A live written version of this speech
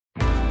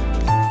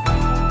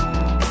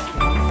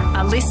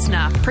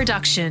listener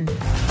production.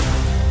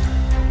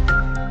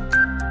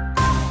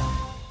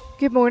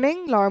 Good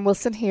morning, Lauren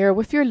Wilson here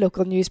with your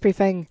local news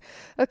briefing.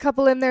 A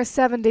couple in their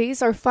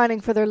 70s are fighting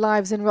for their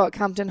lives in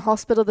Rockhampton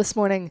Hospital this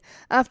morning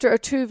after a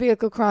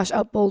two-vehicle crash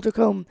at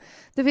Bouldercombe.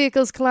 The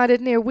vehicles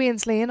collided near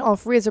Waynes Lane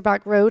off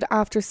Razorback Road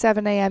after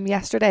 7 a.m.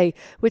 yesterday,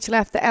 which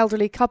left the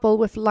elderly couple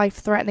with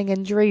life-threatening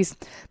injuries.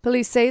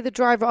 Police say the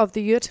driver of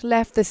the ute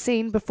left the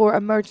scene before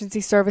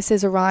emergency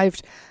services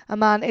arrived. A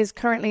man is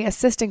currently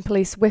assisting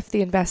police with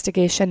the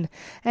investigation.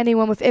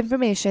 Anyone with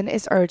information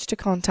is urged to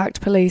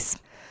contact police.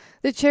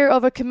 The chair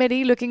of a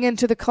committee looking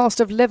into the cost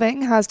of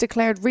living has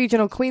declared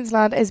regional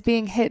Queensland is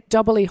being hit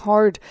doubly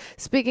hard.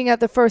 Speaking at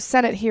the first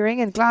Senate hearing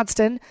in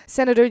Gladstone,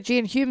 Senator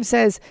Jane Hume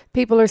says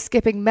people are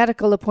skipping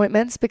medical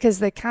appointments because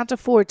they can't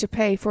afford to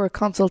pay for a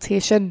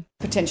consultation.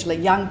 Potentially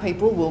young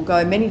people will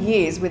go many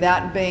years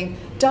without being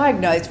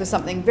diagnosed for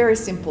something very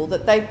simple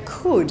that they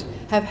could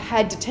have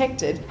had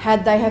detected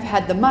had they have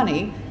had the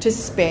money to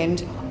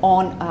spend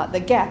on the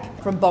gap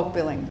from bulk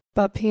billing.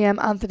 But PM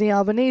Anthony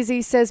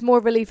Albanese says more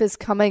relief is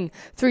coming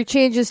through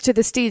changes to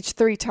the Stage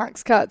 3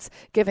 tax cuts,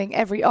 giving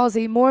every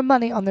Aussie more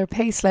money on their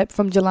payslip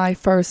from July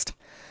 1st.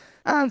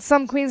 And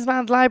some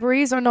Queensland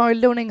libraries are now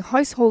loaning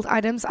household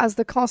items as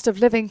the cost of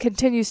living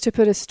continues to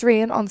put a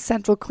strain on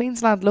central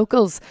Queensland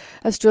locals.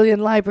 Australian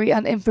Library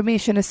and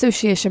Information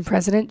Association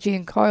President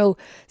Jane Coyle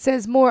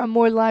says more and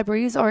more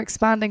libraries are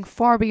expanding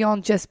far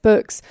beyond just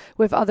books,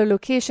 with other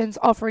locations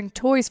offering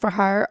toys for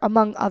hire,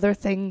 among other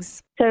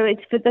things. So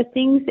it's for the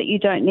things that you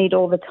don't need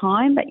all the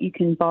time but you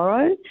can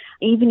borrow.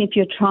 Even if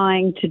you're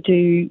trying to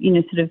do,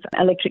 sort of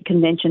electric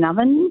condenser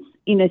ovens,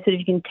 sort of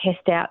you can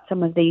test out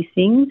some of these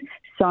things.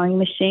 Sewing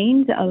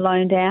machines are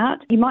loaned out.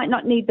 You might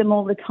not need them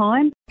all the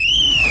time.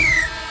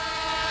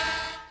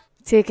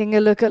 Taking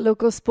a look at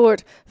local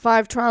sport,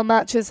 5 trial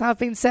matches have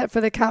been set for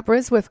the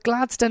Capras with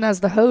Gladstone as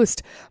the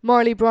host.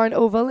 Marley Brown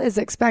Oval is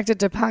expected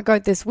to pack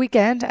out this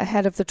weekend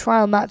ahead of the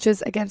trial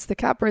matches against the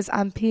Capras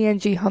and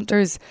PNG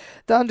Hunters.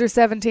 The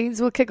under-17s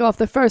will kick off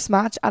the first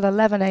match at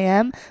 11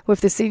 a.m,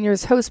 with the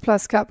seniors Host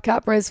Plus Cup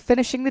Capras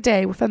finishing the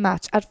day with a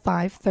match at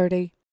 5:30.